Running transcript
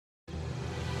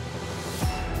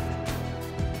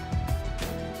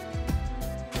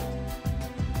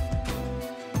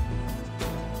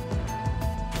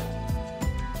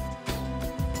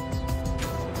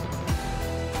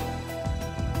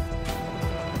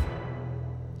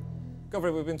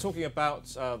Gottfried, we've been talking about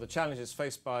the challenges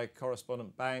faced by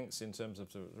correspondent banks in terms of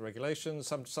the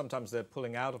regulations. Sometimes they're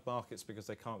pulling out of markets because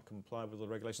they can't comply with the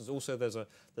regulations. Also, there's a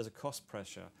cost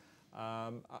pressure.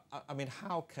 I mean,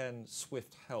 how can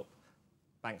SWIFT help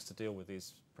banks to deal with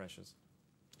these pressures?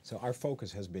 So our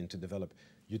focus has been to develop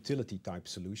utility-type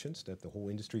solutions that the whole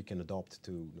industry can adopt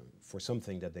for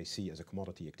something that they see as a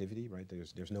commodity activity, right?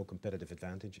 There's no competitive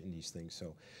advantage in these things.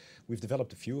 So we've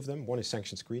developed a few of them. One is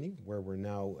sanction screening, where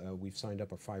we've signed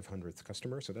up our 500th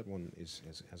customer, so that one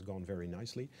has gone very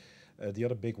nicely. The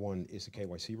other big one is the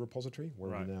KYC repository,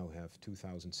 where we now have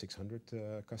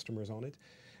 2,600 customers on it.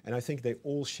 And I think they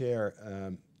all share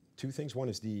two things. One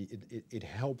is it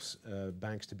helps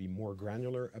banks to be more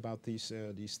granular about these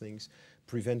things,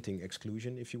 preventing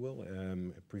exclusion, if you will,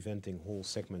 preventing whole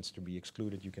segments to be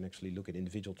excluded. You can actually look at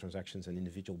individual transactions and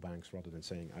individual banks rather than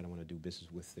saying, I don't want to do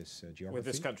business with this geography. With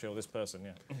this country or this person,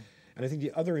 yeah. And I think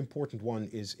the other important one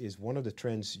is one of the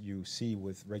trends you see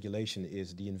with regulation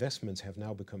is the investments have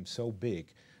now become so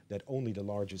big that only the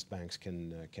largest banks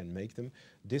can make them.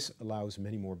 This allows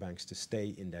many more banks to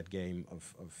stay in that game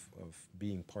of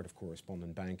being part of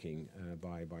correspondent banking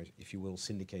by, if you will,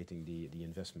 syndicating the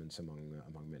investments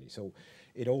among many. So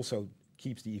it also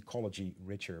keeps the ecology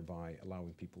richer by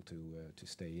allowing people to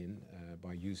stay in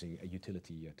by using a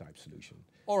utility type solution.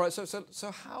 All right,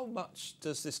 so how much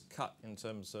does this cut in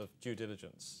terms of due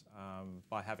diligence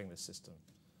by having this system?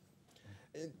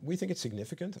 We think it's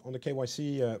significant. On the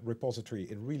KYC repository,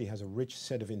 it really has a rich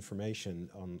set of information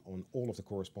on all of the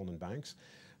correspondent banks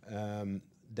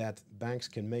that banks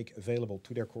can make available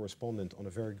to their correspondent on a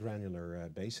very granular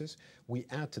basis. We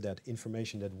add to that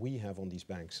information that we have on these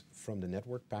banks from the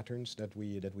network patterns that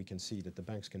we can see that the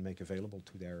banks can make available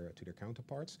to their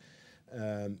counterparts.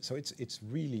 So it's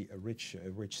really a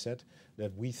rich set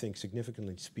that we think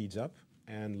significantly speeds up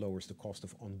and lowers the cost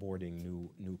of onboarding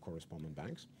new correspondent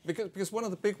banks. Because one of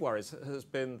the big worries has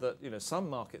been that some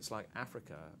markets like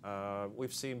Africa,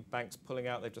 we've seen banks pulling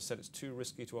out. They've just said it's too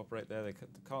risky to operate there. They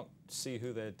can't see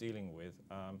who they're dealing with.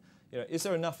 Is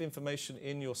there enough information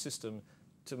in your system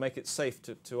to make it safe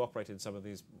to operate in some of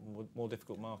these more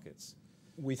difficult markets?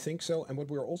 We think so, and what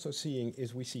we're also seeing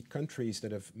is we see countries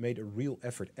that have made a real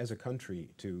effort as a country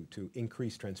to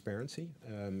increase transparency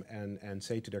and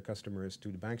say to their customers, to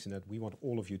the banks, in that we want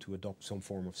all of you to adopt some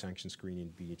form of sanction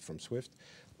screening, be it from SWIFT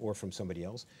or from somebody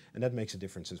else, and that makes a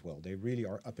difference as well. They really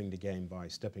are upping the game by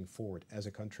stepping forward as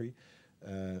a country,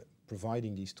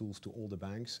 providing these tools to all the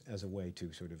banks as a way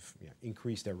to sort of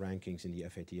increase their rankings in the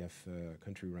FATF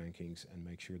country rankings and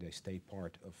make sure they stay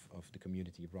part of the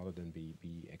community rather than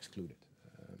be excluded.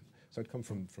 So it comes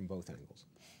from both angles.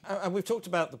 And we've talked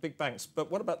about the big banks, but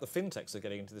what about the fintechs that are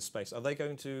getting into this space? Are they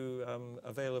going to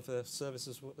avail of their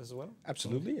services as well?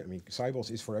 Absolutely. I mean, Sibos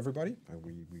is for everybody.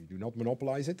 We do not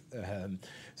monopolize it.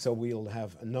 So we'll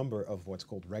have a number of what's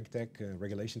called RegTech,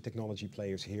 regulation technology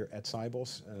players here at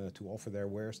Sibos to offer their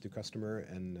wares to customer.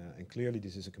 And clearly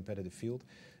this is a competitive field.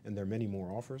 And there are many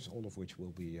more offers, all of which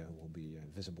will be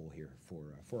visible here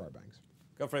for our banks.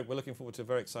 Gottfried, we're looking forward to a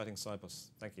very exciting Sibos.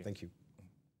 Thank you. Thank you.